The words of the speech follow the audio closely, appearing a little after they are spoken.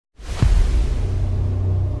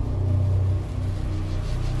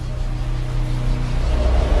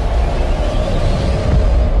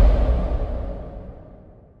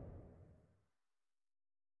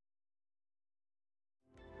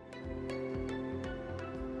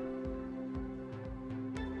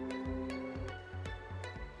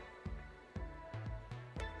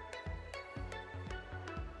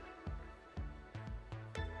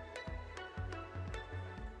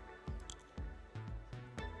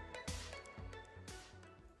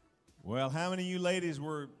Well, how many of you ladies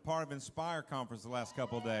were part of Inspire Conference the last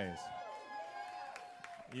couple of days?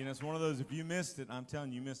 You know, it's one of those, if you missed it, I'm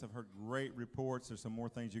telling you, you missed it. I've heard great reports. There's some more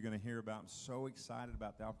things you're going to hear about. I'm so excited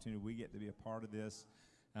about the opportunity we get to be a part of this.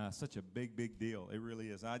 Such a big, big deal. It really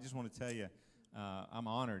is. I just want to tell you, I'm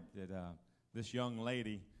honored that this young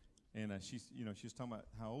lady, and she's talking about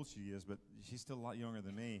how old she is, but she's still a lot younger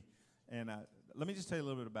than me. And let me just tell you a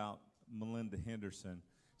little bit about Melinda Henderson.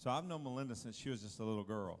 So I've known Melinda since she was just a little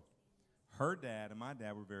girl. Her dad and my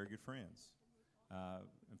dad were very good friends.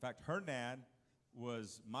 In fact, her dad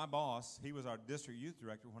was my boss. He was our district youth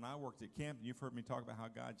director when I worked at Camp. You've heard me talk about how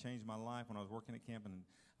God changed my life when I was working at Camp, and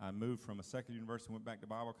I moved from a secular university, went back to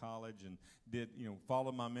Bible college, and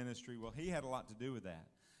followed my ministry. Well, he had a lot to do with that.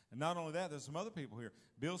 And not only that, there's some other people here.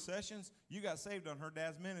 Bill Sessions, you got saved on her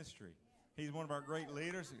dad's ministry. He's one of our great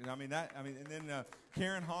leaders. And then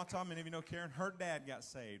Karen Haughton, many of you know Karen, her dad got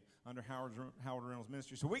saved under Howard Reynolds'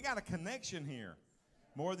 ministry. So we got a connection here,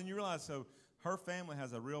 more than you realize. So her family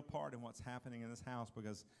has a real part in what's happening in this house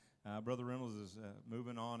because Brother Reynolds is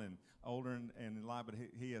moving on and older in life, but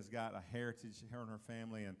he has got a heritage, her and her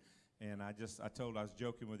family. And I was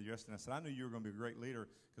joking with you yesterday. I said, I knew you were going to be a great leader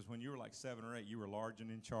because when you were like 7 or 8, you were large and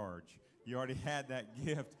in charge. You already had that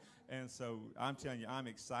gift. And so I'm telling you, I'm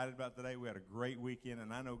excited about today. We had a great weekend,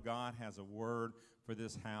 and I know God has a word for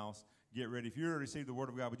this house. Get ready. If you're to receive the word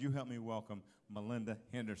of God, would you help me welcome Melinda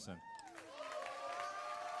Henderson?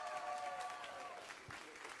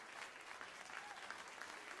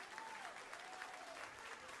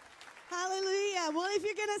 Hallelujah. Well, if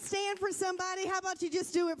you're going to stand for somebody, how about you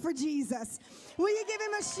just do it for Jesus? Will you give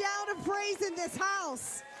him a shout of praise in this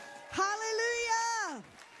house? Hallelujah.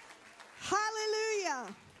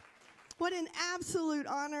 Hallelujah. What an absolute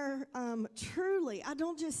honor, truly. I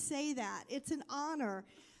don't just say that. It's an honor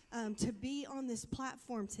to be on this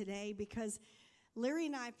platform today because Larry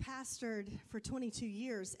and I pastored for 22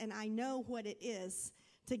 years, and I know what it is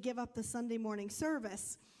to give up the Sunday morning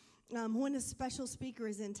service when a special speaker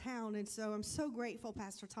is in town. And so I'm so grateful,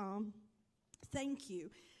 Pastor Tom. Thank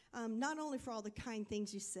you. Not only for all the kind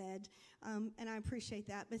things you said, and I appreciate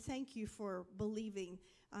that, but thank you for believing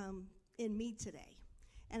in me today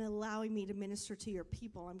and allowing me to minister to your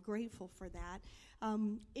people. I'm grateful for that.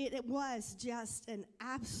 It was just an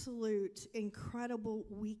absolute incredible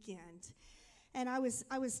weekend. And I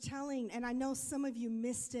was telling, and I know some of you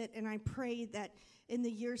missed it, and I pray that in the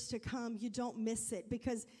years to come you don't miss it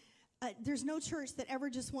because there's no church that ever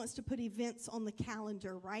just wants to put events on the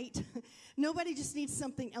calendar, right? Nobody just needs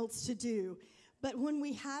something else to do. But when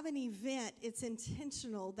we have an event, it's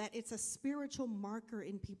intentional, that it's a spiritual marker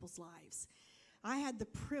in people's lives. I had the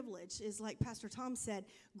privilege, is like Pastor Tom said,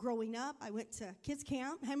 growing up, I went to kids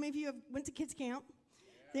camp. How many of you went to kids camp?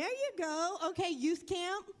 Yeah. There you go. Okay, youth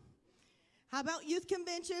camp. How about youth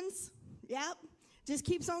conventions? Yep. Just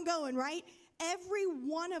keeps on going, right? Every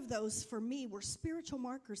one of those for me were spiritual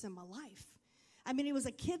markers in my life. I mean, it was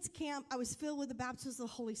a kids camp. I was filled with the baptism of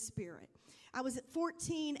the Holy Spirit. I was at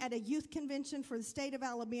 14 at a youth convention for the state of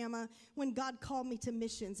Alabama when God called me to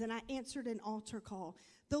missions, and I answered an altar call.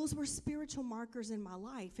 Those were spiritual markers in my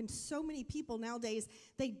life. And so many people nowadays,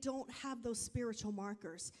 they don't have those spiritual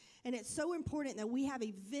markers. And it's so important that we have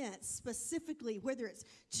events specifically, whether it's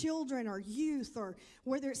children or youth, or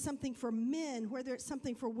whether it's something for men, whether it's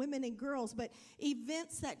something for women and girls, but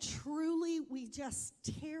events that truly we just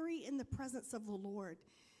tarry in the presence of the Lord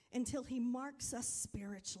until he marks us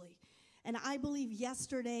spiritually. And I believe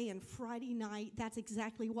yesterday and Friday night, that's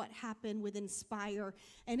exactly what happened with Inspire.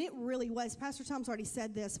 And it really was. Pastor Tom's already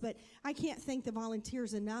said this, but I can't thank the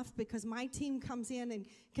volunteers enough because my team comes in and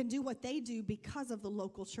can do what they do because of the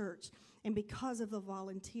local church and because of the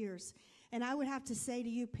volunteers. And I would have to say to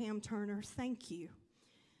you, Pam Turner, thank you.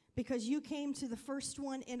 Because you came to the first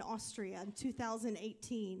one in Austria in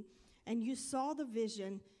 2018, and you saw the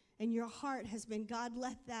vision, and your heart has been, God,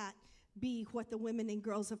 let that be what the women and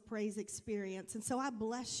girls of praise experience. And so I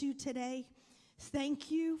bless you today.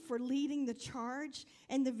 Thank you for leading the charge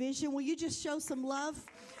and the vision. Will you just show some love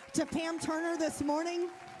to Pam Turner this morning?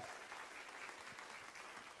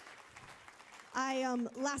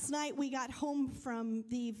 Last night we got home from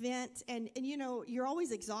the event, and you know, you're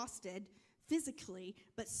always exhausted physically,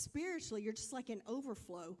 but spiritually you're just like an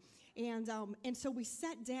overflow. And so we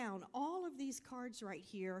sat down. All of these cards right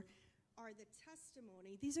here are the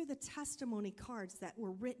testimony. These are the testimony cards that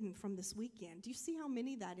were written from this weekend. Do you see how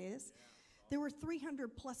many that is? Yeah. There were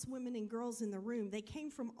 300 plus women and girls in the room. They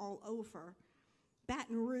came from all over.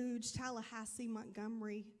 Baton Rouge, Tallahassee,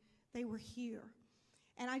 Montgomery. They were here.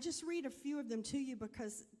 And I just read a few of them to you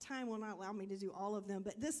because time will not allow me to do all of them.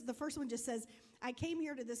 But the first one just says, I came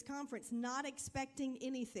here to this conference not expecting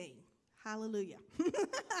anything. Hallelujah.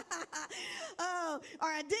 Oh, all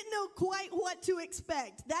right. I didn't know quite what to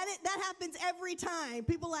expect. That happens every time.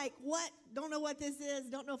 People like, what? Don't know what this is.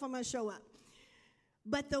 Don't know if I'm going to show up.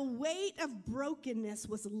 But the weight of brokenness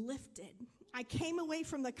was lifted. I came away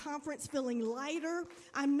from the conference feeling lighter.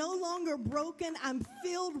 I'm no longer broken. I'm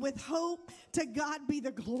filled with hope. To God be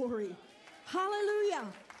the glory. Hallelujah.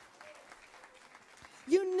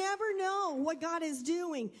 You never know what God is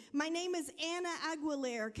doing. My name is Anna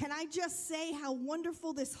Aguilera. Can I just say how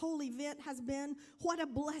wonderful this whole event has been? What a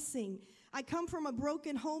blessing. I come from a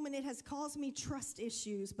broken home, and it has caused me trust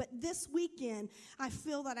issues. But this weekend, I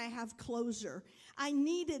feel that I have closure. I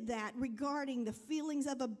needed that regarding the feelings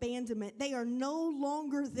of abandonment. They are no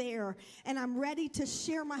longer there, and I'm ready to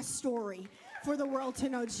share my story for the world to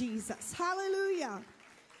know Jesus. Hallelujah.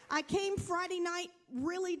 I came Friday night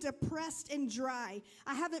really depressed and dry.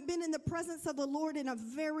 I haven't been in the presence of the Lord in a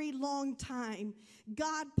very long time.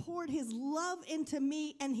 God poured his love into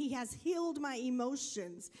me, and he has healed my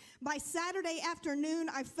emotions. By Saturday afternoon,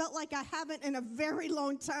 I felt like I haven't in a very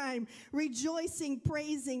long time, rejoicing,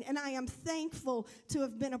 praising, and I am thankful to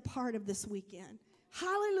have been a part of this weekend.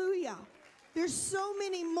 Hallelujah. There's so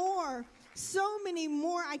many more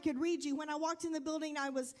I could read you. When I walked in the building, I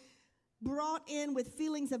was brought in with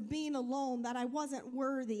feelings of being alone, that I wasn't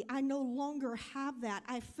worthy. I no longer have that.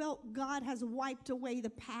 I felt God has wiped away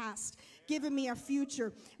the past, given me a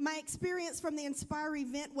future. My experience from the Inspire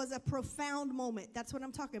event was a profound moment. That's what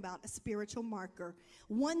I'm talking about, a spiritual marker.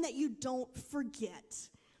 One that you don't forget.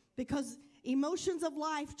 Because emotions of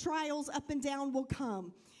life, trials up and down will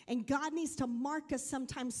come. And God needs to mark us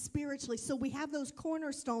sometimes spiritually, so we have those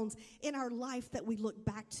cornerstones in our life that we look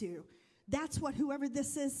back to. That's what whoever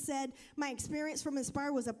this is said. My experience from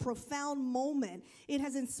Inspire was a profound moment. It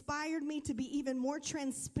has inspired me to be even more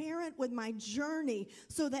transparent with my journey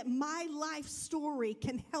so that my life story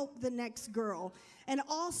can help the next girl. And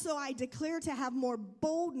also, I declare to have more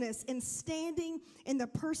boldness in standing in the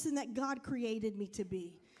person that God created me to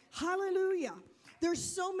be. Hallelujah. There's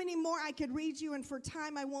so many more I could read you, and for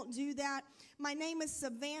time I won't do that. My name is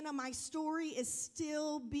Savannah. My story is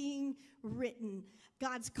still being written.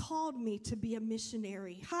 God's called me to be a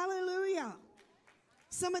missionary. Hallelujah.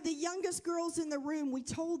 Some of the youngest girls in the room, we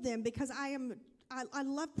told them, because I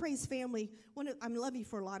love Praise Family. I love you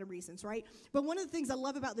for a lot of reasons, right? But one of the things I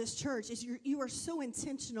love about this church is you are so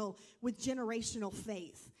intentional with generational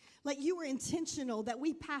faith. Like, you are intentional that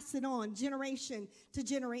we pass it on generation to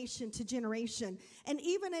generation to generation. And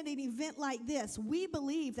even at an event like this, we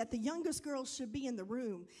believe that the youngest girls should be in the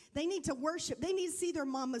room. They need to worship. They need to see their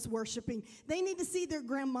mamas worshiping. They need to see their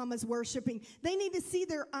grandmamas worshiping. They need to see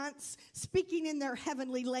their aunts speaking in their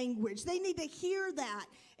heavenly language. They need to hear that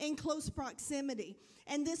in close proximity.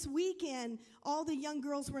 And this weekend, all the young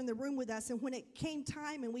girls were in the room with us. And when it came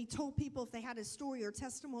time and we told people if they had a story or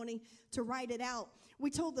testimony to write it out, we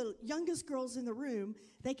told the youngest girls in the room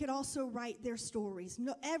they could also write their stories.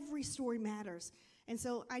 No, every story matters. And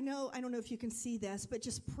so I don't know if you can see this, but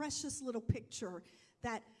just precious little picture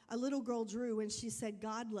that a little girl drew, and she said,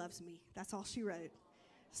 God loves me. That's all she wrote.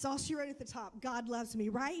 That's all she wrote at the top. God loves me,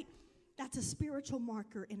 right? That's a spiritual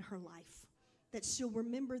marker in her life that she'll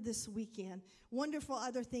remember this weekend. Wonderful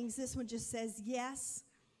other things. This one just says, yes,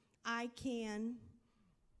 I can.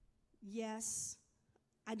 Yes,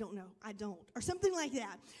 I don't know. I don't. Or something like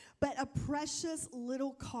that. But a precious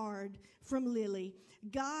little card from Lily.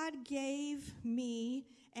 God gave me,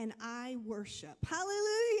 and I worship.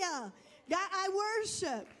 Hallelujah. God, I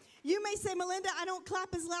worship. You may say, Melinda, I don't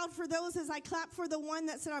clap as loud for those as I clap for the one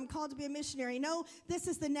that said I'm called to be a missionary. No, this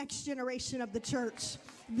is the next generation of the church.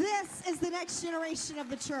 This is the next generation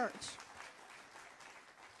of the church.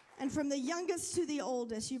 And from the youngest to the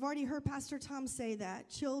oldest, you've already heard Pastor Tom say that.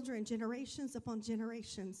 Children, generations upon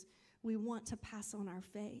generations, we want to pass on our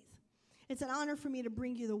faith. It's an honor for me to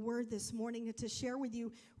bring you the word this morning and to share with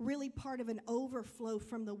you really part of an overflow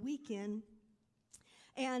from the weekend.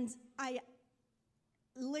 And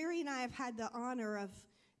Larry and I have had the honor of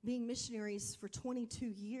being missionaries for 22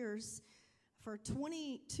 years. For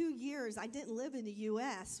 22 years, I didn't live in the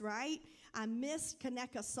U.S., right? I missed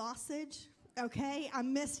Conecuh sausage, okay? I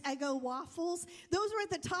missed Eggo waffles. Those were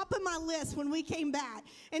at the top of my list when we came back.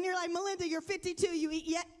 And you're like, Melinda, you're 52. You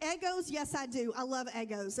eat Eggos? Yes, I do. I love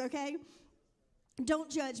Eggos, okay?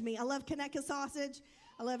 Don't judge me. I love Conecuh sausage.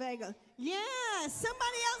 I love Eggo. Yeah,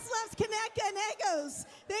 somebody else loves Conecuh and Eggos.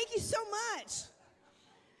 Thank you so much.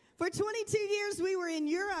 For 22 years, we were in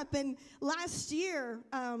Europe, and last year,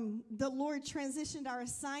 the Lord transitioned our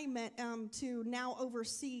assignment to now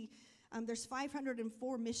oversee. There's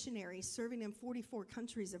 504 missionaries serving in 44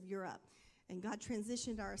 countries of Europe, and God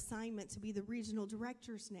transitioned our assignment to be the regional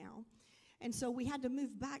directors now. And so we had to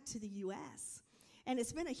move back to the U.S. And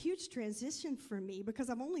it's been a huge transition for me because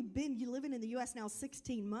I've only been living in the U.S. now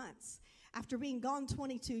 16 months after being gone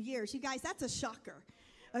 22 years. You guys, that's a shocker,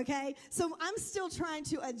 okay? So I'm still trying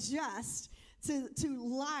to adjust to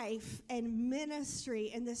life and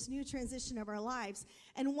ministry in this new transition of our lives.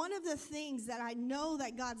 And one of the things that I know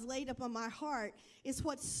that God's laid upon my heart is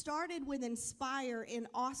what started with Inspire in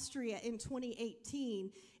Austria in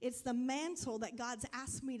 2018. It's the mantle that God's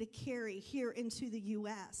asked me to carry here into the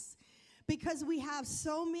U.S. Because we have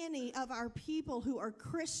so many of our people who are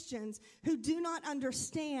Christians who do not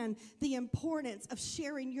understand the importance of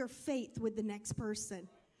sharing your faith with the next person.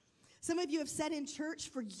 Some of you have sat in church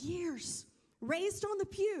for years, raised on the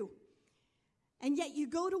pew, and yet you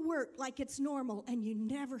go to work like it's normal and you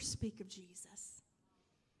never speak of Jesus.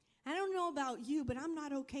 I don't know about you, but I'm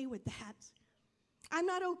not okay with that. I'm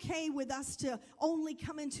not okay with us to only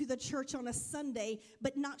come into the church on a Sunday,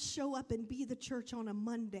 but not show up and be the church on a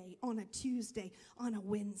Monday, on a Tuesday, on a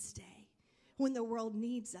Wednesday, when the world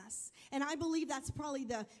needs us. And I believe that's probably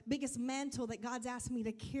the biggest mantle that God's asked me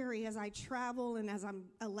to carry as I travel and as I'm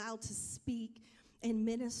allowed to speak and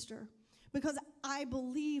minister. Because I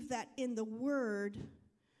believe that in the Word,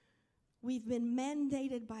 we've been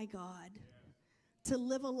mandated by God to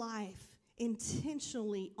live a life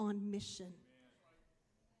intentionally on mission.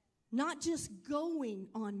 Not just going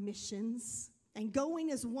on missions, and going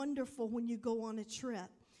is wonderful when you go on a trip.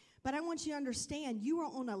 But I want you to understand, you are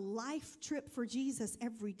on a life trip for Jesus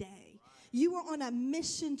every day. You are on a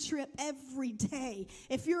mission trip every day.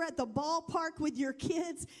 If you're at the ballpark with your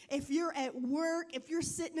kids, if you're at work, if you're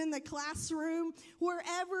sitting in the classroom,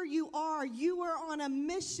 wherever you are on a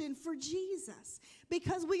mission for Jesus.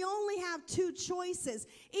 Because we only have two choices.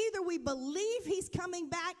 Either we believe he's coming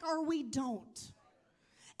back or we don't.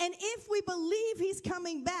 And if we believe he's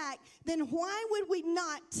coming back, then why would we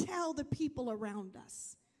not tell the people around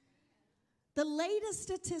us? The latest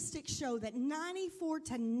statistics show that 94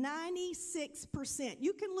 to 96%,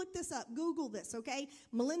 you can look this up, Google this, okay?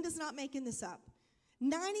 Melinda's not making this up.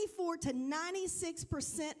 94 to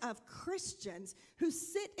 96% of Christians who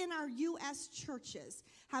sit in our U.S. churches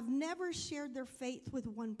have never shared their faith with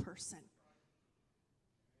one person.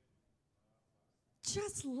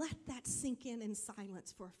 Just let that sink in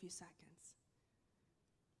silence for a few seconds.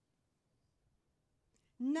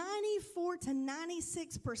 94 to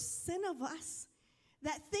 96% of us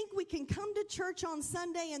that think we can come to church on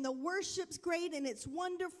Sunday and the worship's great and it's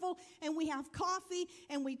wonderful and we have coffee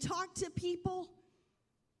and we talk to people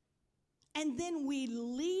and then we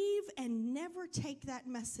leave and never take that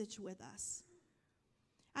message with us.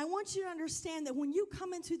 I want you to understand that when you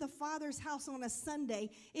come into the Father's house on a Sunday,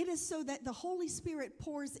 it is so that the Holy Spirit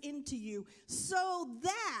pours into you, so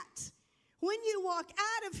that when you walk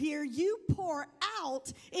out of here, you pour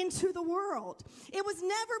out into the world. It was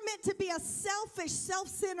never meant to be a selfish,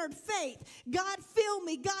 self-centered faith. God, fill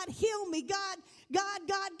me. God, heal me. God,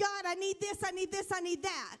 I need this, I need this, I need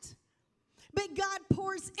that. But God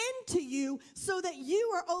pours into you so that you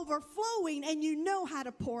are overflowing and you know how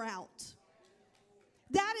to pour out.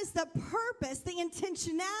 That is the purpose, the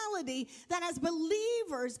intentionality that as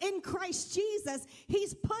believers in Christ Jesus,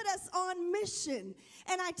 he's put us on mission.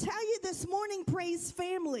 And I tell you this morning, Praise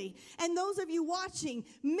family, and those of you watching,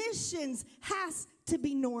 missions has to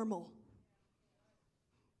be normal.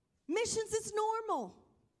 Missions is normal.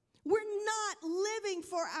 We're not living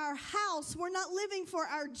for our house. We're not living for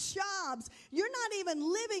our jobs. You're not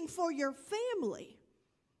even living for your family,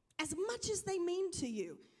 as much as they mean to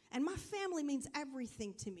you. And my family means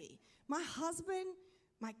everything to me. My husband,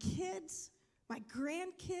 my kids, my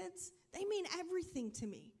grandkids, they mean everything to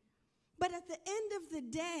me. But at the end of the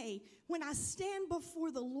day, when I stand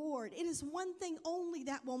before the Lord, it is one thing only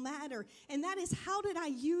that will matter, and that is how did I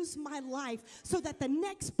use my life so that the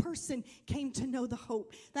next person came to know the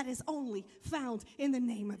hope that is only found in the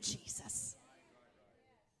name of Jesus.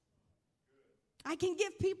 I can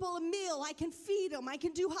give people a meal, I can feed them, I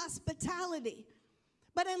can do hospitality.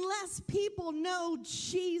 But unless people know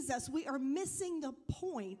Jesus, we are missing the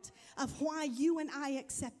point of why you and I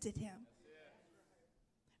accepted him.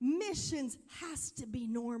 Missions has to be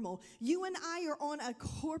normal. You and I are on a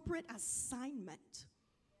corporate assignment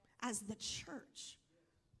as the church.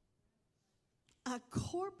 A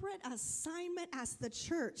corporate assignment as the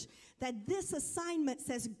church. That this assignment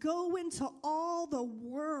says, go into all the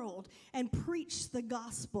world and preach the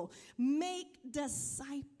gospel. Make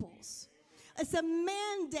disciples. It's a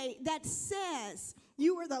mandate that says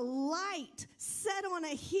you are the light set on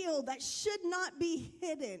a hill that should not be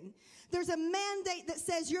hidden. There's a mandate that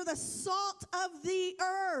says you're the salt of the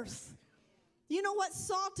earth. You know what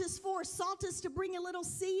salt is for? Salt is to bring a little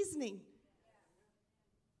seasoning.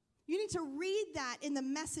 You need to read that in the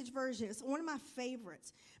Message version. It's one of my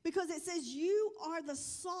favorites because it says you are the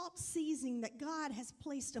salt seasoning that God has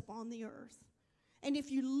placed upon the earth. And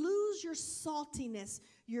if you lose your saltiness,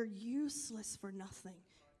 you're useless for nothing.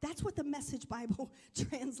 That's what the Message Bible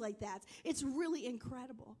translates that. It's really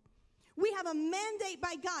incredible. We have a mandate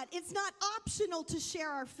by God. It's not optional to share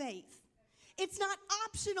our faith. It's not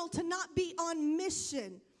optional to not be on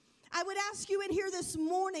mission. I would ask you in here this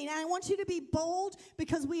morning, and I want you to be bold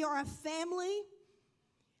because we are a family.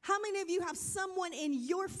 How many of you have someone in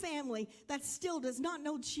your family that still does not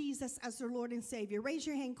know Jesus as their Lord and Savior? Raise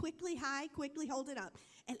your hand quickly, high, quickly, hold it up.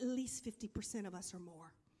 At least 50% of us or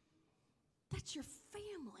more. That's your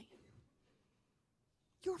family.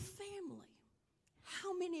 Your family.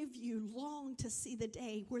 How many of you long to see the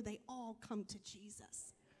day where they all come to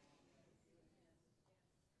Jesus?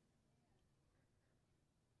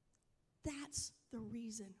 That's the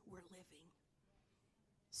reason we're living.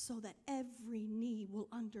 So that every knee will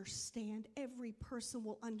understand, every person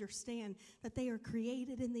will understand that they are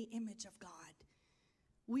created in the image of God.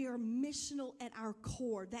 We are missional at our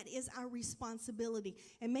core. That is our responsibility.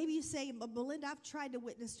 And maybe you say, but Belinda, I've tried to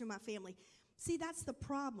witness to my family. See, that's the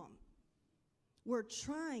problem. We're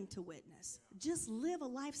trying to witness. Just live a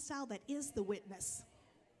lifestyle that is the witness.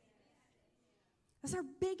 That's our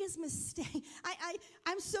biggest mistake.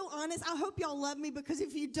 I'm so honest. I hope y'all love me because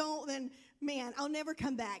if you don't, then, man, I'll never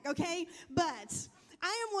come back, okay? But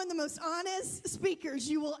I am one of the most honest speakers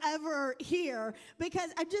you will ever hear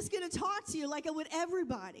because I'm just going to talk to you like I would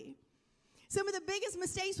everybody. Some of the biggest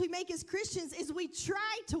mistakes we make as Christians is we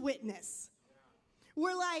try to witness.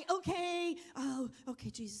 We're like, okay,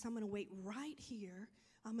 Jesus, I'm going to wait right here.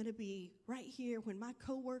 I'm going to be right here when my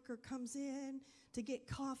coworker comes in to get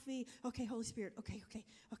coffee. Okay, Holy Spirit, okay.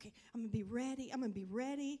 I'm going to be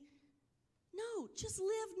ready. No, just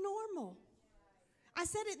live normal. I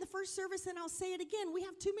said it in the first service and I'll say it again. We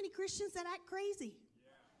have too many Christians that act crazy.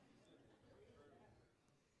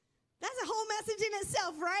 That's a whole message in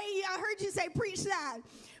itself, right? I heard you say, preach that.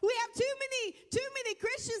 We have too many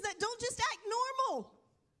Christians that don't just act normal.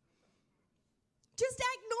 Just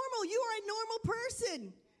act normal. You are a normal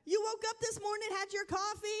person. You woke up this morning, had your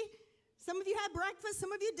coffee. Some of you had breakfast.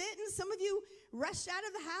 Some of you didn't. Some of you rushed out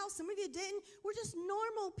of the house. Some of you didn't. We're just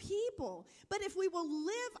normal people. But if we will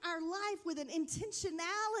live our life with an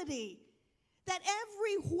intentionality that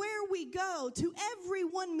everywhere we go, to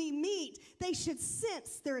everyone we meet, they should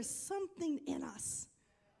sense there is something in us.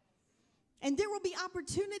 And there will be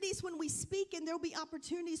opportunities when we speak, and there will be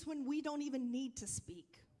opportunities when we don't even need to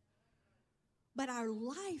speak. But our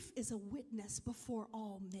life is a witness before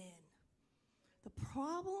all men. The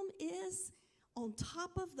problem is, on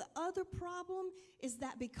top of the other problem, is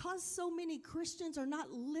that because so many Christians are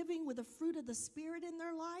not living with the fruit of the Spirit in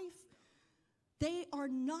their life, they are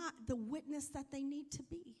not the witness that they need to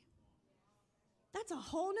be. That's a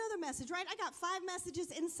whole nother message, right? I got 5 messages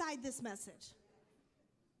inside this message.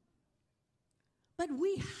 But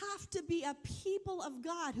we have to be a people of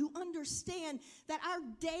God who understand that our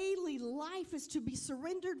daily life is to be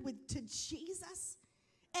surrendered to Jesus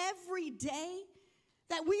every day,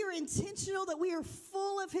 that we are intentional, that we are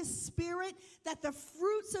full of His Spirit, that the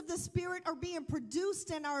fruits of the Spirit are being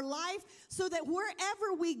produced in our life so that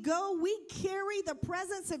wherever we go, we carry the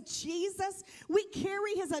presence of Jesus. We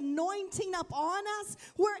carry His anointing up on us.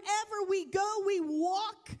 Wherever we go, we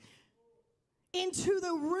walk into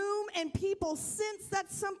the room and people sense that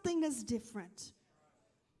something is different.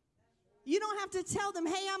 You don't have to tell them,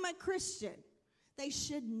 hey, I'm a Christian. They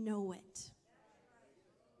should know it.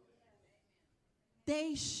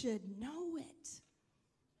 They should know it.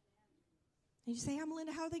 And you say,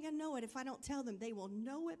 Melinda, how are they going to know it if I don't tell them? They will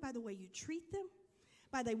know it by the way you treat them,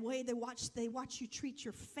 by the way they watch you treat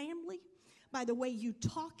your family, by the way you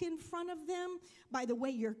talk in front of them, by the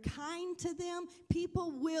way you're kind to them.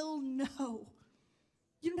 People will know.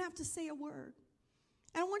 You don't have to say a word.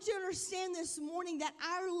 And I want you to understand this morning that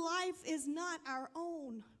our life is not our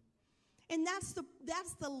own. And that's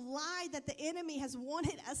the lie that the enemy has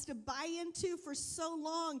wanted us to buy into for so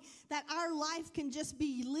long, that our life can just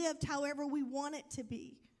be lived however we want it to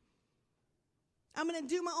be. I'm going to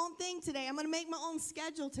do my own thing today. I'm going to make my own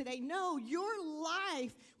schedule today. No, your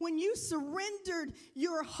life, when you surrendered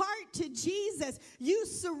your heart to Jesus, you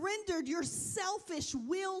surrendered your selfish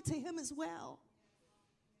will to Him as well.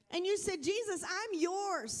 And you said, Jesus, I'm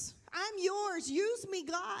yours. I'm yours. Use me,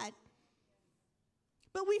 God.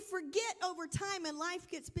 But we forget over time, and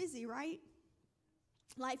life gets busy, right?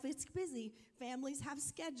 Life is busy. Families have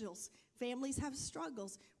schedules. Families have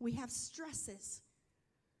struggles. We have stresses.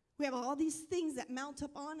 We have all these things that mount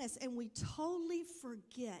up on us, and we totally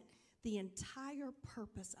forget the entire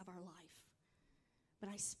purpose of our life. But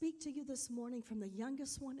I speak to you this morning from the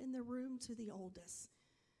youngest one in the room to the oldest.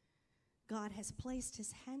 God has placed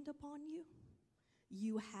his hand upon you.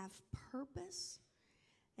 You have purpose.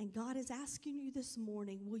 And God is asking you this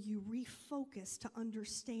morning, will you refocus to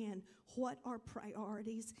understand what are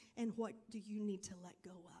priorities and what do you need to let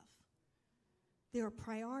go of? There are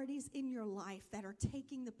priorities in your life that are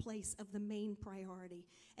taking the place of the main priority,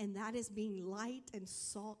 and that is being light and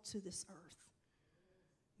salt to this earth.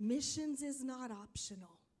 Missions is not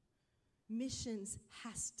optional. Missions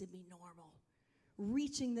has to be normal.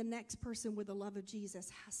 Reaching the next person with the love of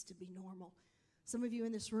Jesus has to be normal. Some of you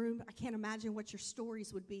in this room, I can't imagine what your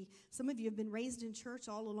stories would be. Some of you have been raised in church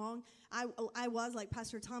all along. I was, like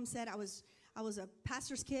Pastor Tom said, I was a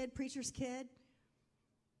pastor's kid, preacher's kid.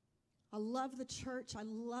 I love the church. I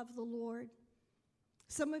love the Lord.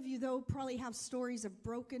 Some of you, though, probably have stories of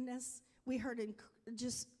brokenness. We heard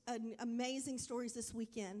just amazing stories this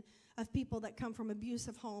weekend of people that come from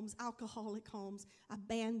abusive homes, alcoholic homes,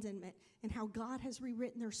 abandonment, and how God has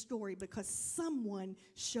rewritten their story because someone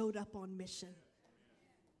showed up on mission.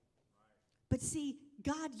 But see,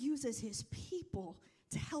 God uses his people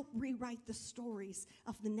to help rewrite the stories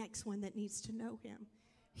of the next one that needs to know him.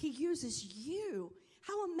 He uses you.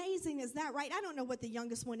 How amazing is that, right? I don't know what the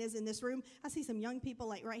youngest one is in this room. I see some young people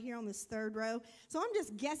like right here on this third row. So I'm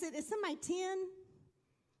just guessing. Is somebody 10?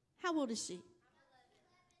 How old is she?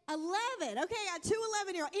 11. Okay, I got two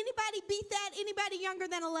 11-year-olds. Anybody beat that? Anybody younger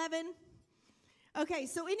than 11? Okay,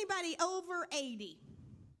 so anybody over 80?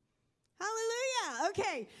 Hallelujah.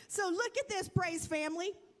 Okay, so look at this, praise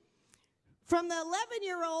family. From the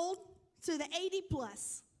 11-year-old to the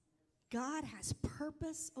 80-plus, God has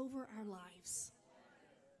purpose over our lives.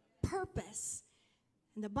 Purpose.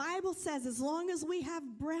 And the Bible says as long as we have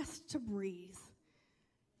breath to breathe,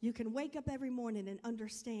 you can wake up every morning and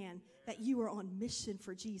understand that you are on mission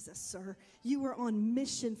for Jesus, sir. You are on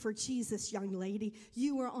mission for Jesus, young lady.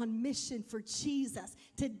 You are on mission for Jesus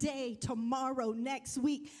today, tomorrow, next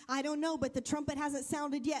week. I don't know, but the trumpet hasn't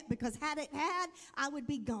sounded yet because had it had, I would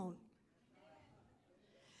be gone.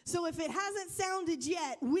 So if it hasn't sounded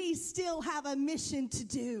yet, we still have a mission to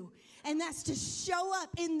do, and that's to show up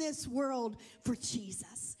in this world for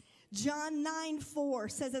Jesus. John 9:4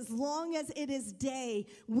 says, as long as it is day,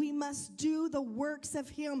 we must do the works of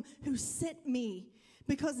him who sent me,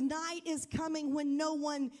 because night is coming when no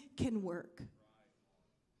one can work.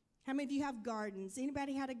 How many of you have gardens?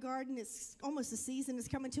 Anybody had a garden? It's almost the season is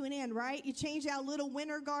coming to an end, right? You change out little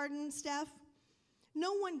winter garden stuff.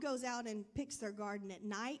 No one goes out and picks their garden at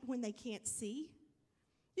night when they can't see.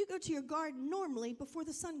 You go to your garden normally before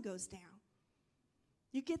the sun goes down.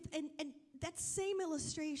 You get, and that same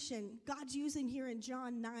illustration God's using here in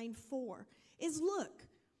John 9:4 is, look,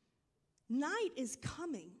 night is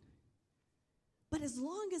coming. But as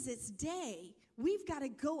long as it's day, we've got to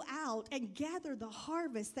go out and gather the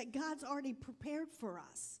harvest that God's already prepared for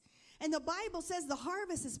us. And the Bible says the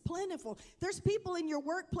harvest is plentiful. There's people in your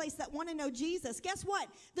workplace that want to know Jesus. Guess what?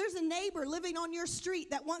 There's a neighbor living on your street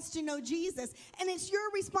that wants to know Jesus. And it's your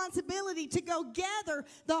responsibility to go gather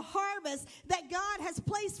the harvest that God has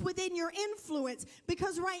placed within your influence.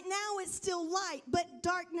 Because right now it's still light, but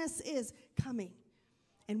darkness is coming.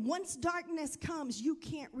 And once darkness comes, you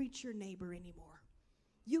can't reach your neighbor anymore.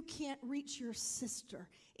 You can't reach your sister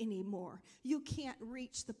anymore. You can't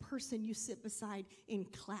reach the person you sit beside in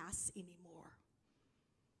class anymore.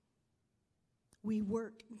 We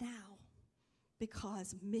work now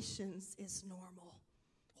because missions is normal.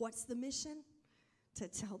 What's the mission? To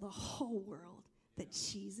tell the whole world that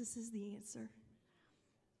Jesus is the answer.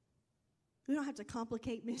 We don't have to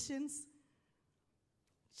complicate missions.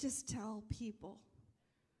 Just tell people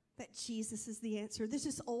that Jesus is the answer. This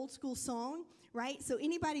is old school song, right? So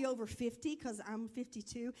anybody over 50, because I'm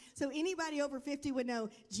 52, so anybody over 50 would know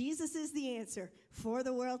Jesus is the answer for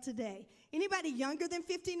the world today. Anybody younger than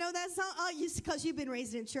 50 know that song? Oh, because you've been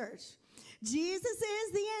raised in church. Jesus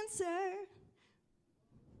is the answer.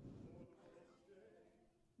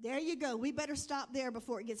 There you go. We better stop there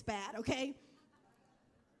before it gets bad, okay?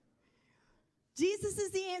 Jesus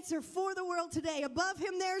is the answer for the world today. Above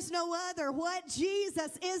him, there's no other. What?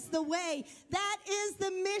 Jesus is the way. That is the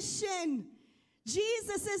mission.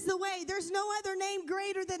 Jesus is the way. There's no other name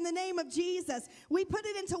greater than the name of Jesus. We put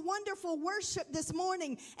it into wonderful worship this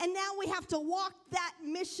morning, and now we have to walk that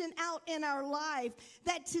mission out in our life,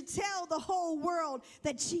 that to tell the whole world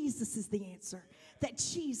that Jesus is the answer, that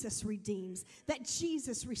Jesus redeems, that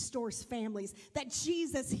Jesus restores families, that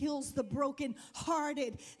Jesus heals the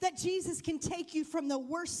brokenhearted, that Jesus can take you from the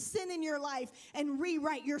worst sin in your life and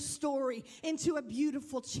rewrite your story into a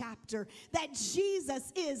beautiful chapter, that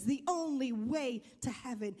Jesus is the only way to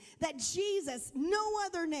heaven, that Jesus, no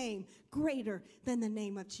other name greater than the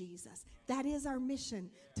name of Jesus. That is our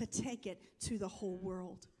mission, to take it to the whole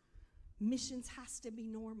world. Missions has to be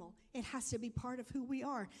normal. It has to be part of who we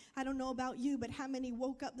are. I don't know about you, but how many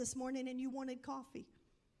woke up this morning and you wanted coffee?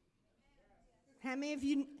 How many of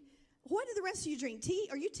you, what do the rest of you drink? Tea?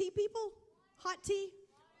 Are you tea people? Hot tea?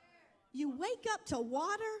 You wake up to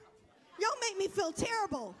water? Y'all make me feel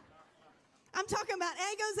terrible. I'm talking about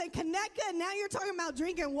Eggos and Conecuh, and now you're talking about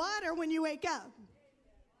drinking water when you wake up.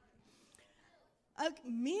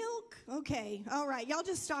 Milk? Okay, all right. Y'all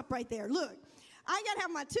just stop right there. Look. I got to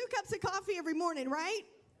have my 2 cups of coffee every morning, right?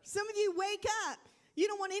 Some of you wake up. You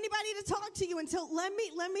don't want anybody to talk to you until let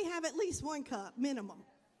me have at least 1 cup minimum.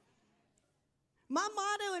 My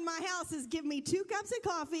motto in my house is give me 2 cups of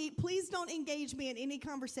coffee. Please don't engage me in any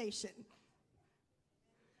conversation.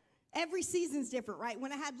 Every season's different, right?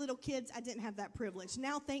 When I had little kids, I didn't have that privilege.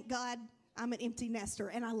 Now, thank God, I'm an empty nester,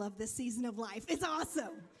 and I love this season of life. It's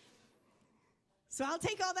awesome. So I'll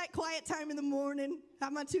take all that quiet time in the morning,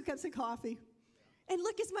 have my 2 cups of coffee. And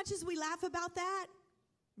look, as much as we laugh about that,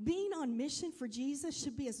 being on mission for Jesus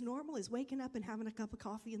should be as normal as waking up and having a cup of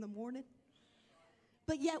coffee in the morning.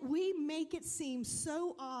 But yet we make it seem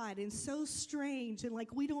so odd and so strange and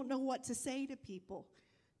like we don't know what to say to people.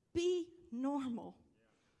 Be normal.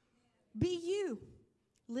 Be you.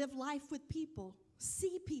 Live life with people.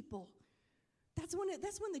 See people. That's one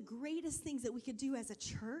of the greatest things that we could do as a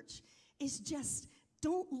church is just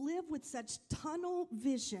don't live with such tunnel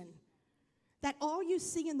vision that all you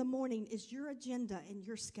see in the morning is your agenda and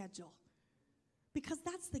your schedule. Because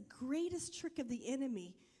that's the greatest trick of the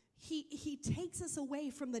enemy. He takes us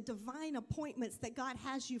away from the divine appointments that God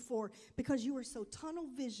has you for because you are so tunnel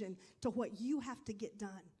vision to what you have to get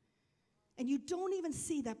done. And you don't even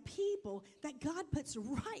see the people that God puts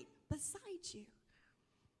right beside you.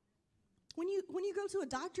 When you go to a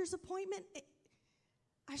doctor's appointment,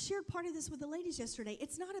 I shared part of this with the ladies yesterday.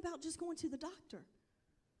 It's not about just going to the doctor.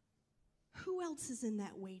 Who else is in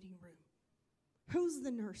that waiting room? Who's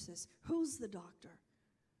the nurses? Who's the doctor?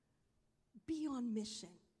 Be on mission.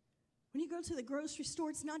 When you go to the grocery store,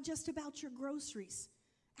 it's not just about your groceries.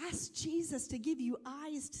 Ask Jesus to give you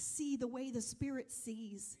eyes to see the way the Spirit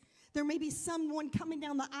sees. There may be someone coming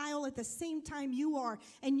down the aisle at the same time you are,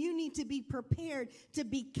 and you need to be prepared to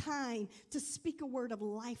be kind, to speak a word of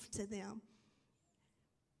life to them.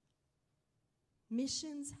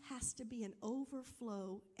 Missions has to be an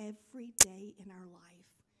overflow every day in our life.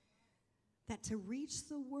 That to reach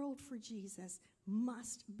the world for Jesus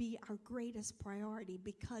must be our greatest priority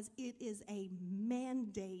because it is a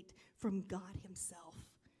mandate from God Himself,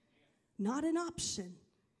 not an option.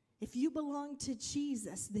 If you belong to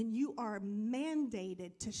Jesus, then you are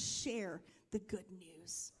mandated to share the good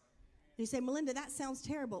news. You say, Melinda, that sounds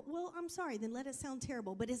terrible. Well, I'm sorry, then let it sound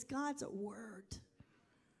terrible, but it's God's word.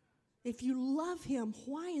 If you love Him,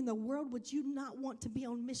 why in the world would you not want to be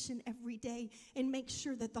on mission every day and make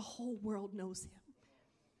sure that the whole world knows Him?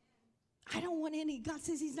 I don't want any. God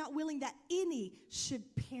says He's not willing that any should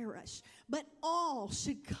perish, but all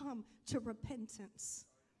should come to repentance.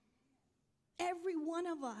 Every one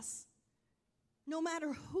of us, no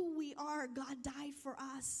matter who we are, God died for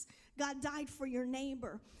us. God died for your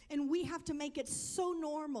neighbor. And we have to make it so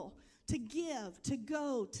normal to give, to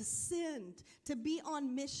go, to send, to be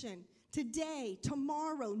on mission. Today,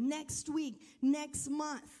 tomorrow, next week, next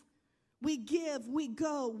month. We give, we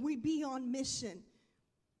go, we be on mission.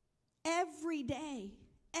 Every day,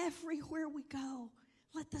 everywhere we go,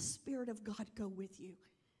 let the Spirit of God go with you.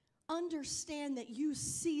 Understand that you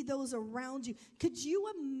see those around you. Could you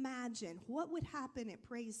imagine what would happen at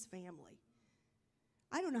Praise Family?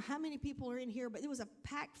 I don't know how many people are in here, but it was a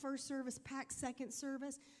packed first service, packed second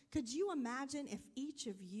service. Could you imagine if each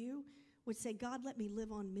of you would say, God, let me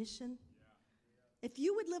live on mission? If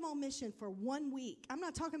you would live on mission for 1 week, I'm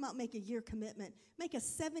not talking about make a year commitment. Make a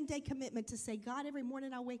 7-day commitment to say, God, every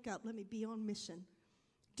morning I wake up, let me be on mission.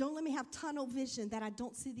 Don't let me have tunnel vision that I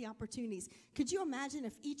don't see the opportunities. Could you imagine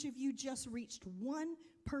if each of you just reached one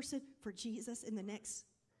person for Jesus in the next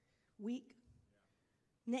week,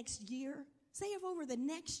 next year? Say if over the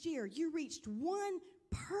next year you reached one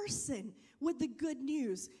person with the good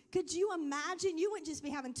news. Could you imagine? You wouldn't just be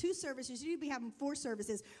having 2 services, you'd be having 4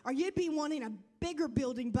 services, or you'd be wanting a bigger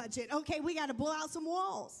building budget. Okay, we got to blow out some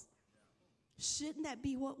walls. Shouldn't that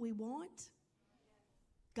be what we want?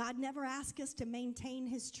 God never asked us to maintain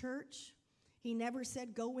His church. He never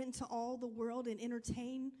said, go into all the world and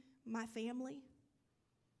entertain my family.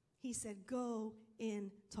 He said, go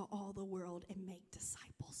into all the world and make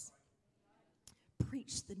disciples.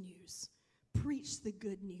 Preach the news. Preach the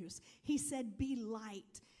good news. He said, be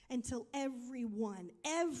light until everyone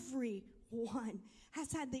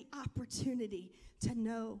has had the opportunity to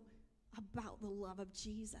know about the love of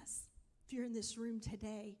Jesus. If you're in this room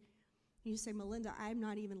today, you say, Melinda, I'm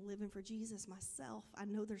not even living for Jesus myself. I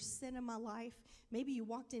know there's sin in my life. Maybe you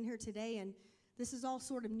walked in here today and this is all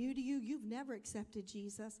sort of new to you. You've never accepted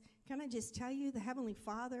Jesus. Can I just tell you, the Heavenly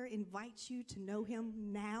Father invites you to know him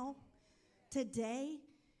now, today.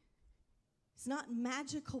 It's not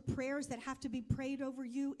magical prayers that have to be prayed over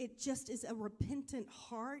you. It just is a repentant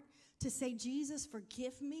heart to say, Jesus,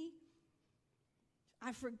 forgive me.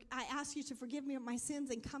 I ask you to forgive me of my sins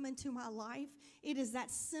and come into my life. It is that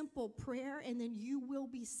simple prayer, and then you will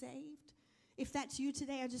be saved. If that's you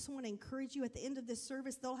today, I just want to encourage you. At the end of this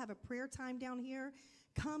service, they'll have a prayer time down here.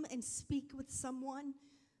 Come and speak with someone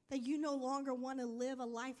that you no longer want to live a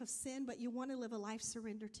life of sin, but you want to live a life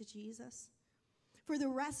surrendered to Jesus. For the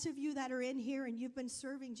rest of you that are in here and you've been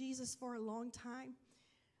serving Jesus for a long time,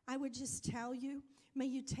 I would just tell you, may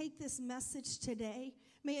you take this message today.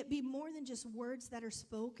 May it be more than just words that are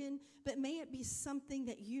spoken, but may it be something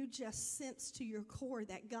that you just sense to your core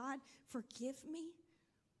that, God, forgive me,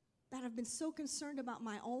 that I've been so concerned about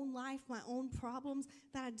my own life, my own problems,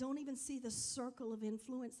 that I don't even see the circle of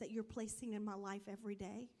influence that you're placing in my life every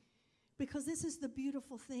day. Because this is the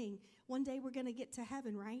beautiful thing. One day we're going to get to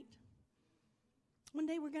heaven, right? One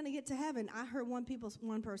day we're going to get to heaven. I heard one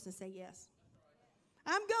person say yes.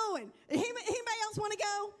 I'm going. Anybody else want to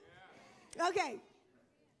go? Yeah. Okay.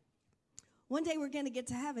 One day we're going to get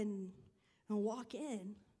to heaven and walk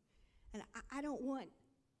in. And I don't want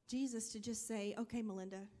Jesus to just say, okay,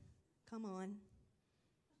 Melinda, come on.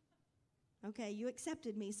 Okay, you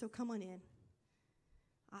accepted me, so come on in.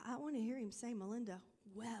 I want to hear him say, Melinda,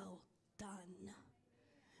 well done.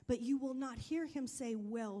 But you will not hear him say,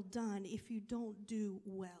 well done, if you don't do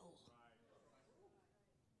well.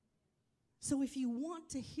 So if you want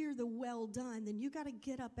to hear the well done, then you got to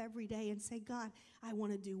get up every day and say, God, I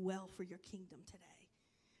want to do well for your kingdom today.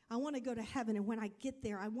 I want to go to heaven, and when I get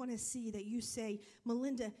there, I want to see that you say,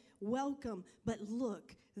 Melinda, welcome, but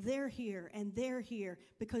look, they're here and they're here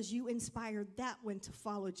because you inspired that one to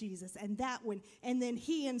follow Jesus, and that one, and then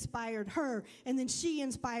he inspired her, and then she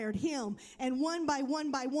inspired him, and one by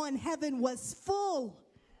one, heaven was full.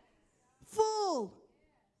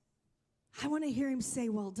 I want to hear him say,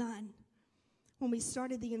 well done. When we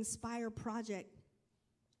started the Inspire project,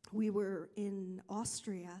 we were in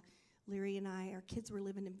Austria. Larry and I, our kids were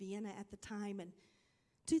living in Vienna at the time. And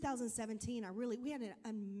 2017, we had an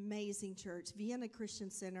amazing church, Vienna Christian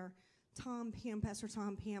Center, Pastor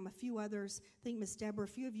Tom Pam, a few others. I think Miss Deborah, a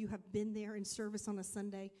few of you have been there in service on a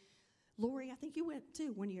Sunday. Lori, I think you went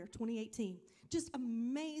too one year, 2018. Just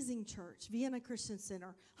amazing church, Vienna Christian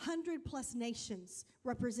Center, 100+ nations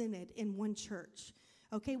represented in one church.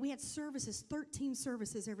 Okay, we had 13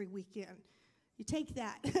 services every weekend. You take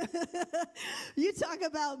that. You talk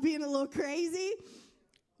about being a little crazy.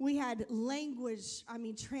 We had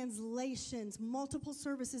translations, multiple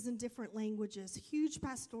services in different languages, huge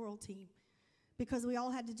pastoral team, because we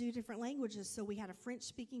all had to do different languages. So we had a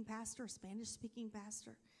French-speaking pastor, a Spanish-speaking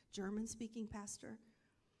pastor, German-speaking pastor.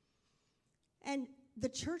 And the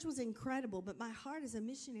church was incredible, but my heart as a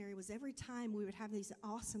missionary was every time we would have these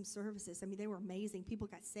awesome services. They were amazing. People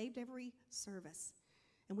got saved every service.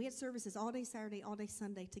 And we had services all day Saturday, all day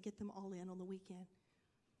Sunday to get them all in on the weekend.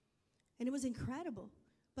 And it was incredible.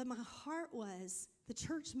 But my heart was, the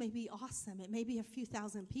church may be awesome. It may be a few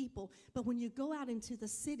thousand people. But when you go out into the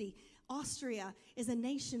city, Austria is a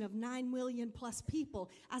nation of 9 million+ people.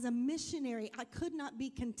 As a missionary, I could not be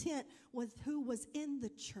content with who was in the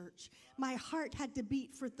church. My heart had to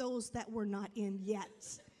beat for those that were not in yet.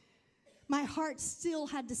 My heart still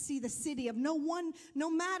had to see the city of no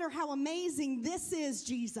matter how amazing this is,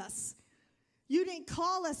 Jesus. You didn't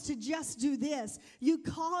call us to just do this. You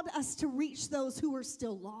called us to reach those who were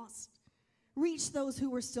still lost, reach those who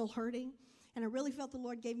were still hurting. And I really felt the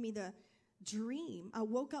Lord gave me the dream. I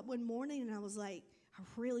woke up one morning and I was like, I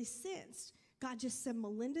really sensed. God just said,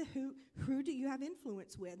 Melinda, who do you have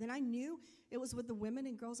influence with? And I knew it was with the women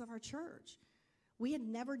and girls of our church. We had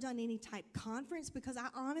never done any type conference because I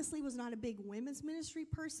honestly was not a big women's ministry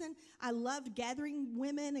person. I loved gathering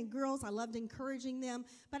women and girls. I loved encouraging them,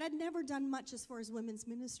 but I'd never done much as far as women's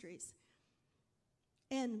ministries.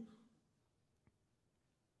 And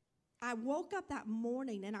I woke up that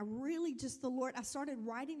morning and I started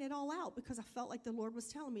writing it all out because I felt like the Lord was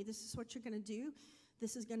telling me, this is what you're going to do.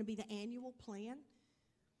 This is going to be the annual plan.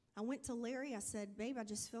 I went to Larry. I said, babe, I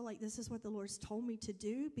just feel like this is what the Lord's told me to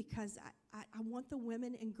do because I want the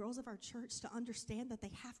women and girls of our church to understand that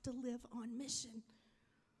they have to live on mission.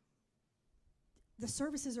 The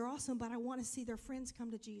services are awesome, but I want to see their friends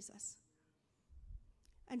come to Jesus.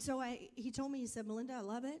 And so he told me, he said, Melinda, I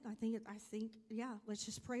love it. I think, yeah, let's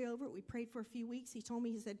just pray over it. We prayed for a few weeks. He told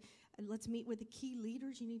me, he said, let's meet with the key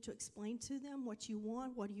leaders. You need to explain to them what you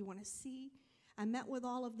want. What do you want to see? I met with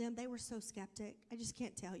all of them. They were so skeptic. I just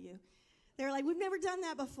can't tell you. They were like, we've never done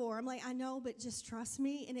that before. I'm like, I know, but just trust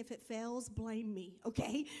me. And if it fails, blame me,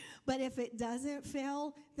 okay? But if it doesn't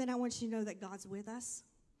fail, then I want you to know that God's with us.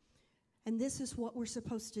 And this is what we're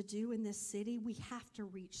supposed to do in this city. We have to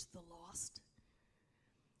reach the lost.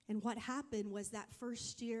 And what happened was that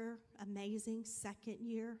first year, amazing. Second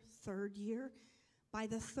year, third year. By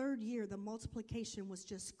the third year, the multiplication was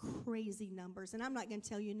just crazy numbers. And I'm not going to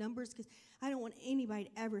tell you numbers because I don't want anybody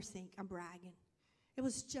to ever think I'm bragging. It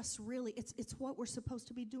was just really, it's what we're supposed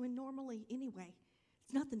to be doing normally anyway.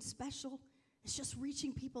 It's nothing special. It's just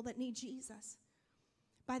reaching people that need Jesus.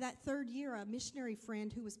 By that third year, a missionary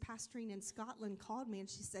friend who was pastoring in Scotland called me and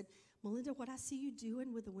she said, Melinda, what I see you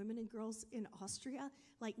doing with the women and girls in Austria,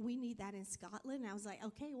 like we need that in Scotland. And I was like,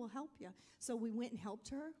 okay, we'll help you. So we went and helped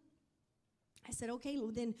her. I said, okay,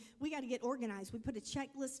 well, then we got to get organized. We put a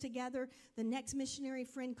checklist together. The next missionary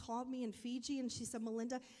friend called me in Fiji, and she said,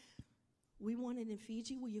 Melinda, we want it in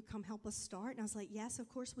Fiji. Will you come help us start? And I was like, yes, of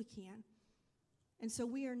course we can. And so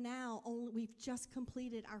we are now, we've just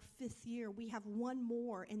completed our 5th year. We have one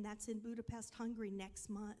more, and that's in Budapest, Hungary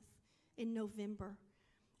next month in November.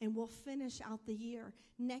 And we'll finish out the year.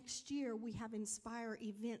 Next year, we have Inspire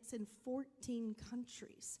events in 14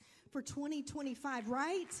 countries for 2025,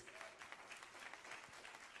 right?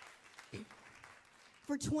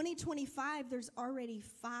 For 2025, there's already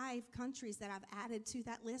 5 countries that I've added to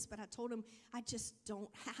that list, but I told them I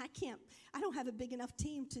don't have a big enough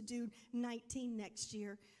team to do 19 next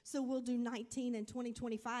year. So we'll do 19 in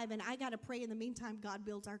 2025, and I got to pray in the meantime God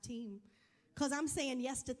builds our team. Because I'm saying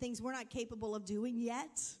yes to things we're not capable of doing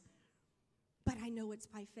yet, but I know it's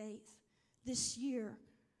by faith. This year,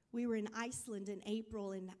 we were in Iceland in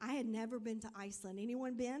April, and I had never been to Iceland.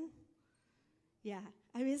 Anyone been? Yeah,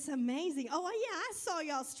 I mean, it's amazing. Oh, yeah, I saw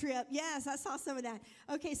y'all's trip. Yes, I saw some of that.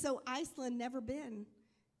 Okay, so Iceland, never been.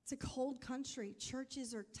 It's a cold country.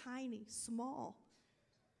 Churches are tiny, small.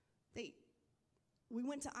 We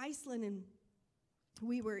went to Iceland, and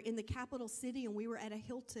we were in the capital city, and we were at a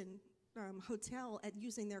Hilton hotel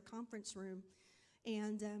using their conference room.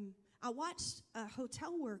 And I watched a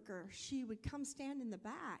hotel worker. She would come stand in the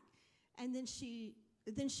back, and then she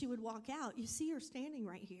would walk out. You see her standing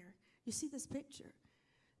right here. You see this picture.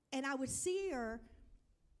 And I would see her,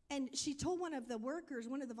 and she told one of the workers,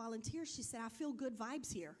 one of the volunteers, she said, I feel good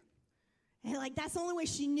vibes here. And like, that's the only way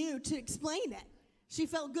she knew to explain it. She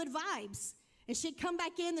felt good vibes. And she'd come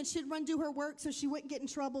back in, then she'd run do her work so she wouldn't get in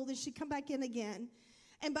trouble. Then she'd come back in again.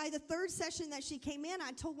 And by the third session that she came in,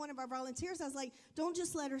 I told one of our volunteers, I was like, don't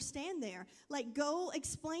just let her stand there. Like, go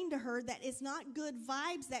explain to her that it's not good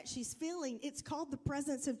vibes that she's feeling. It's called the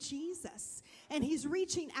presence of Jesus. And he's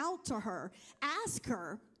reaching out to her. Ask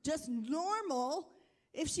her, just normal,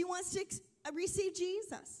 if she wants to receive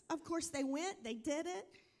Jesus. Of course, they went. They did it.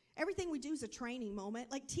 Everything we do is a training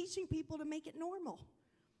moment, like teaching people to make it normal.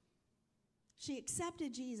 She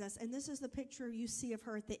accepted Jesus, and this is the picture you see of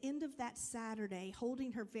her at the end of that Saturday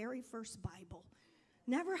holding her very first Bible.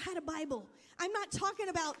 Never had a Bible. I'm not talking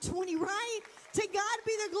about 20, right? To God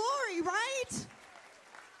be the glory, right?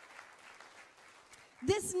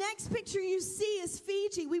 This next picture you see is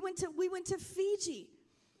Fiji. We went to Fiji.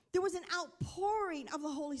 There was an outpouring of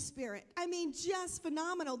the Holy Spirit. I mean, just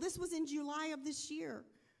phenomenal. This was in July of this year.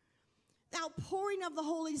 The outpouring of the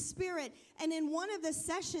Holy Spirit. And in one of the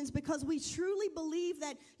sessions, because we truly believe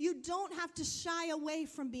that you don't have to shy away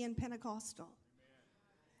from being Pentecostal.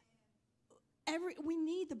 We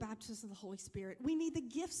need the baptism of the Holy Spirit. We need the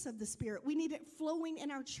gifts of the Spirit. We need it flowing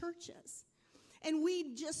in our churches. And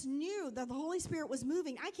we just knew that the Holy Spirit was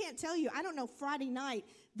moving. I can't tell you, I don't know, Friday night,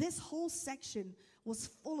 this whole section was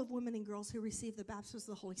full of women and girls who received the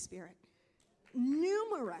baptism of the Holy Spirit.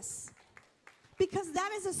 Numerous. Because that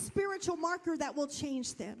is a spiritual marker that will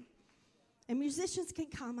change them. And musicians can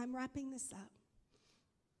come. I'm wrapping this up.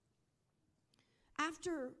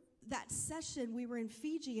 After that session, we were in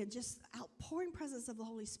Fiji and just outpouring presence of the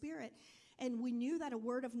Holy Spirit. And we knew that a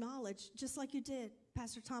word of knowledge, just like you did,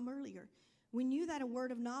 Pastor Tom, earlier, we knew that a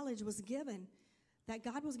word of knowledge was given, that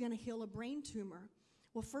God was going to heal a brain tumor.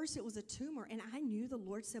 Well, first it was a tumor, and I knew the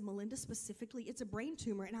Lord said, Melinda, specifically, it's a brain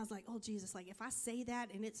tumor. And I was like, oh, Jesus, like if I say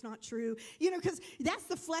that and it's not true, because that's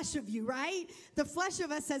the flesh of you, right? The flesh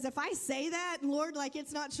of us says, if I say that, Lord, like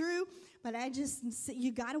it's not true. But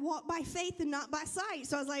you got to walk by faith and not by sight.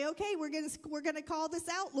 So I was like, okay, we're gonna call this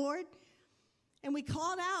out, Lord. And we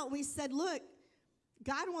called out, we said, look,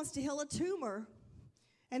 God wants to heal a tumor.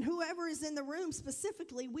 And whoever is in the room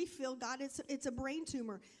specifically, we feel, God, it's a brain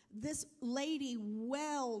tumor. This lady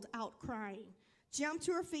wailed out crying, jumped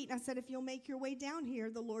to her feet, and I said, if you'll make your way down here,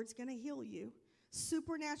 the Lord's going to heal you.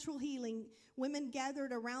 Supernatural healing. Women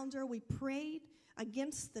gathered around her. We prayed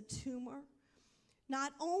against the tumor.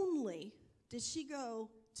 Not only did she go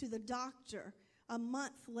to the doctor a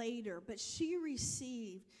month later, but she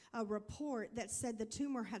received a report that said the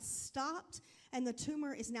tumor had stopped and the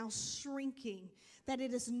tumor is now shrinking, that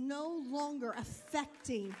it is no longer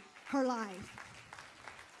affecting her life.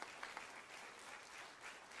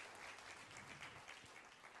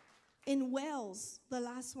 In Wales, the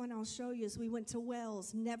last one I'll show you is we went to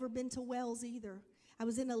Wales. Never been to Wales either. I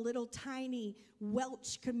was in a little tiny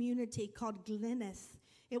Welsh community called Glyneth.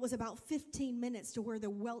 It was about 15 minutes to where the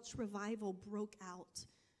Welsh revival broke out.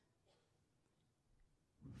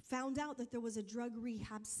 Found out that there was a drug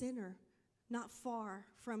rehab center not far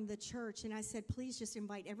from the church. And I said, please just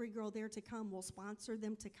invite every girl there to come. We'll sponsor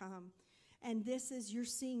them to come. And you're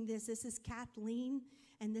seeing this. This is Kathleen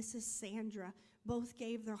and this is Sandra. Both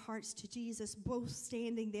gave their hearts to Jesus, both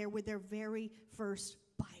standing there with their very first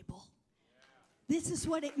Bible. Yeah. This is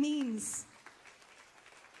what it means.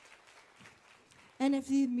 And if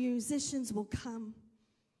the musicians will come,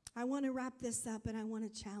 I want to wrap this up and I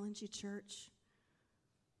want to challenge you, church.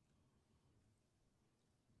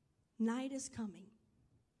 Night is coming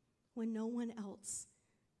when no one else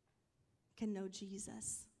can know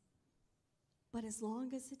Jesus. But as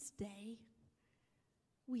long as it's day,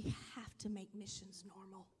 we have to make missions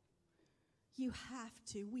normal. You have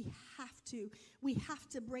to. We have to. We have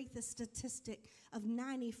to break the statistic of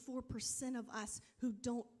 94% of us who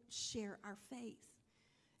don't share our faith.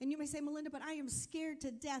 And you may say, Melinda, but I am scared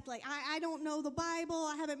to death. Like, I don't know the Bible.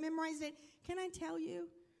 I haven't memorized it. Can I tell you?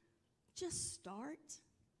 Just start.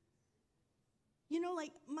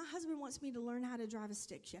 Like my husband wants me to learn how to drive a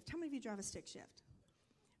stick shift. How many of you drive a stick shift?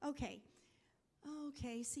 Okay,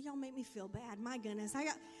 see, y'all make me feel bad. My goodness. I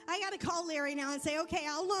got to call Larry now and say, okay,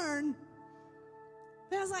 I'll learn.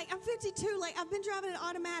 But I was like, I'm 52. Like, I've been driving an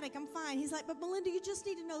automatic. I'm fine. He's like, but Melinda, you just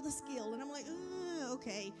need to know the skill. And I'm like,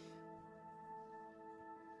 okay.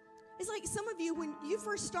 It's like some of you, when you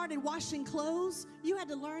first started washing clothes, you had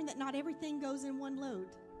to learn that not everything goes in one load.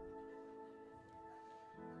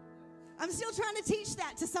 I'm still trying to teach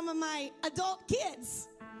that to some of my adult kids.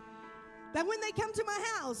 That when they come to my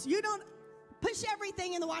house, you don't push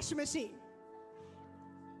everything in the washing machine.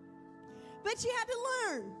 But you had to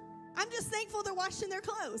learn. I'm just thankful they're washing their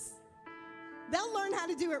clothes. They'll learn how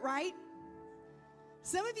to do it right.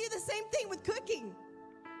 Some of you, the same thing with cooking.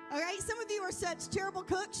 All right? Some of you are such terrible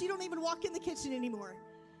cooks, you don't even walk in the kitchen anymore.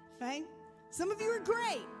 Okay? Some of you are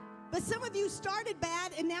great. But some of you started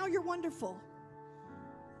bad, and now you're wonderful.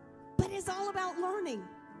 But it's all about learning.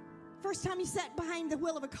 First time you sat behind the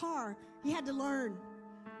wheel of a car, you had to learn.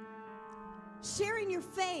 Sharing your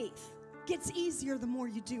faith gets easier the more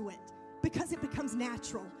you do it because it becomes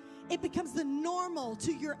natural. It becomes the normal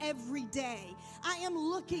to your everyday. I am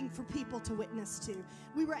looking for people to witness to.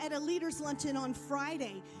 We were at a leaders luncheon on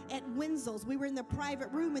Friday at Winsel's. We were in the private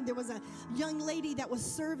room, and there was a young lady that was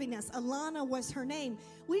serving us. Alana was her name.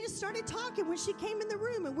 We just started talking when she came in the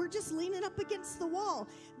room, and we're just leaning up against the wall.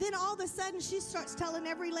 Then all of a sudden, she starts telling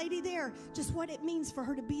every lady there just what it means for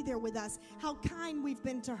her to be there with us, how kind we've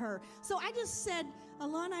been to her. So I just said,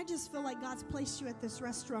 Alana, I just feel like God's placed you at this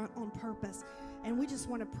restaurant on purpose. And we just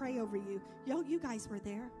want to pray over you. You guys were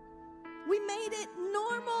there. We made it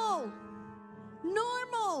normal.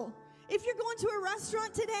 Normal. If you're going to a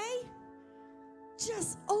restaurant today,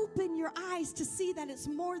 just open your eyes to see that it's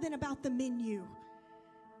more than about the menu.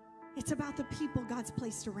 It's about the people God's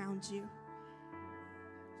placed around you.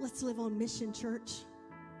 Let's live on mission, church.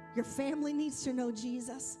 Your family needs to know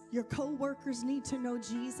Jesus. Your co-workers need to know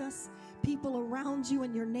Jesus. People around you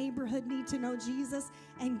in your neighborhood need to know Jesus.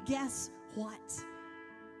 And guess what?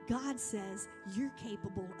 God says you're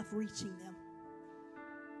capable of reaching them.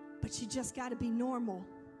 But you just got to be normal.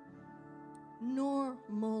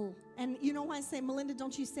 Normal. And you know why I say, Melinda,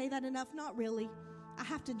 don't you say that enough? Not really. I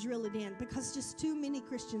have to drill it in because just too many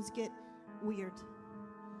Christians get weird.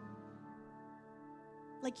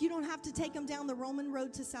 Like, you don't have to take them down the Roman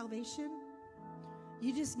road to salvation.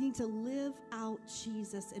 You just need to live out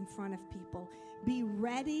Jesus in front of people. Be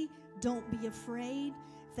ready. Don't be afraid.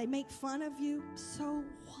 If they make fun of you, so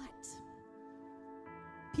what?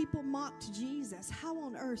 People mocked Jesus. How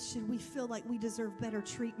on earth should we feel like we deserve better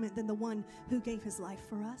treatment than the one who gave his life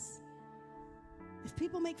for us? If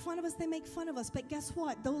people make fun of us, they make fun of us. But guess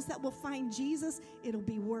what? Those that will find Jesus, it'll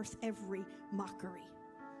be worth every mockery.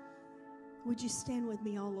 Would you stand with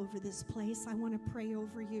me all over this place? I want to pray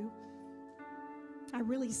over you. I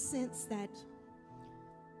really sense that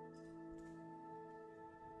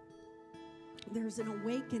there's an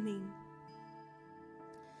awakening,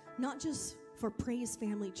 not just for Praise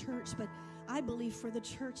Family Church, but I believe for the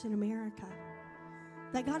church in America,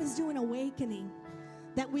 that God is doing awakening,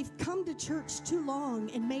 that we've come to church too long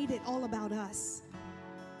and made it all about us.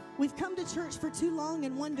 We've come to church for too long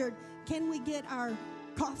and wondered, can we get our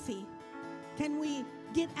coffee? Can we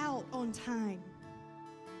get out on time?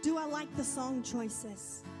 Do I like the song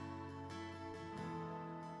choices?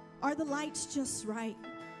 Are the lights just right?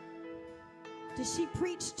 Does she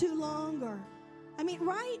preach too long? Or, I mean,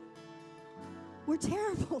 right? We're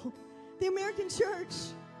terrible. The American church.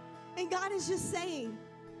 And God is just saying,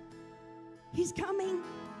 he's coming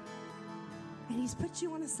and he's put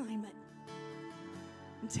you on assignment.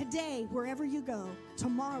 And today, wherever you go,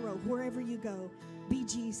 tomorrow, wherever you go, be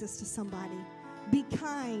Jesus to somebody. Be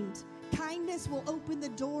kind. Kindness will open the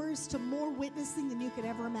doors to more witnessing than you could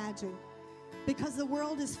ever imagine, because the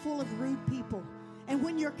world is full of rude people. And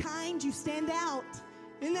when you're kind, you stand out.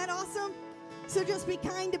 Isn't that awesome? So just be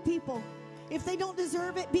kind to people. If they don't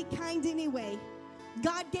deserve it, be kind anyway.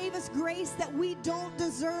 God gave us grace that we don't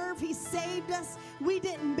deserve. He saved us. We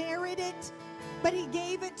didn't merit it, but he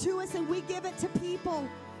gave it to us, and we give it to people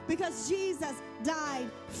because Jesus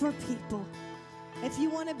died for people. If you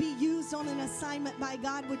want to be used on an assignment by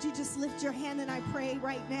God, would you just lift your hand and I pray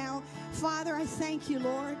right now? Father, I thank you,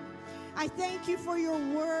 Lord. I thank you for your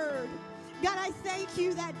word. God, I thank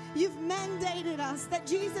you that you've mandated us, that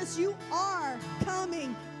Jesus, you are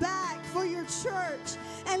coming back for your church.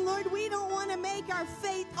 And Lord, we don't want to make our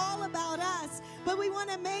faith all about us, but we want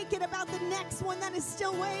to make it about the next one that is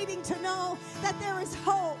still waiting to know that there is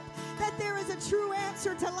hope, that there is a true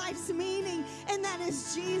answer to life's meaning, and that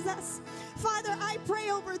is Jesus. Father, I pray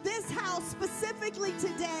over this house specifically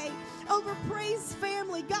today, over Praise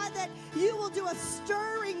Family, God, that you will do a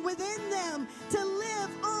stirring within them to live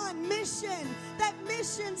on mission, that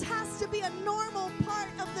missions has to be a normal part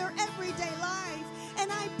of their everyday life. And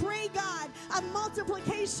I pray, God, a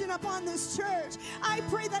multiplication upon this church. I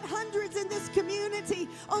pray that hundreds in this community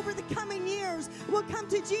over the coming years will come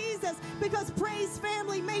to Jesus because Praise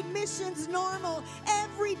Family made missions normal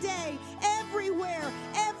every day, everywhere,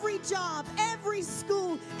 every job, every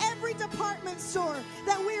school, every department store,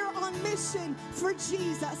 that we are on mission for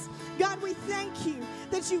Jesus. God, we thank you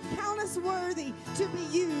that you count us worthy to be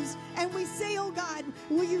used. And we say, oh God,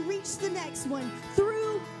 will you reach the next one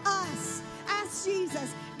through us? Ask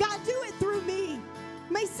Jesus, God, do it through me.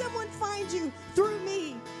 May someone find you through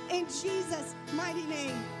me in Jesus' mighty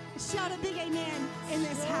name. Shout a big amen in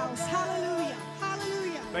this house. Hallelujah.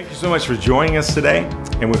 Hallelujah. Thank you so much for joining us today,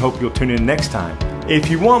 and we hope you'll tune in next time. If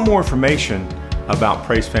you want more information about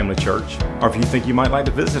Praise Family Church, or if you think you might like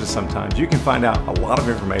to visit us sometimes, you can find out a lot of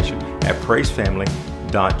information at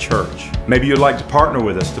praisefamily.church. Maybe you'd like to partner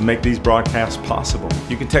with us to make these broadcasts possible.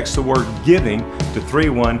 You can text the word giving to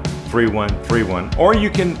 313131, or you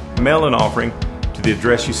can mail an offering to the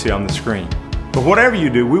address you see on the screen. But whatever you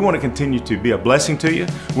do, we want to continue to be a blessing to you.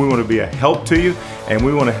 We want to be a help to you, and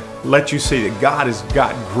we want to let you see that God has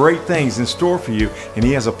got great things in store for you, and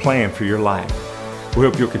he has a plan for your life. We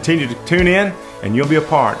hope you'll continue to tune in, and you'll be a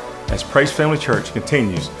part as Praise Family Church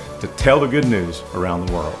continues to tell the good news around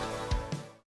the world.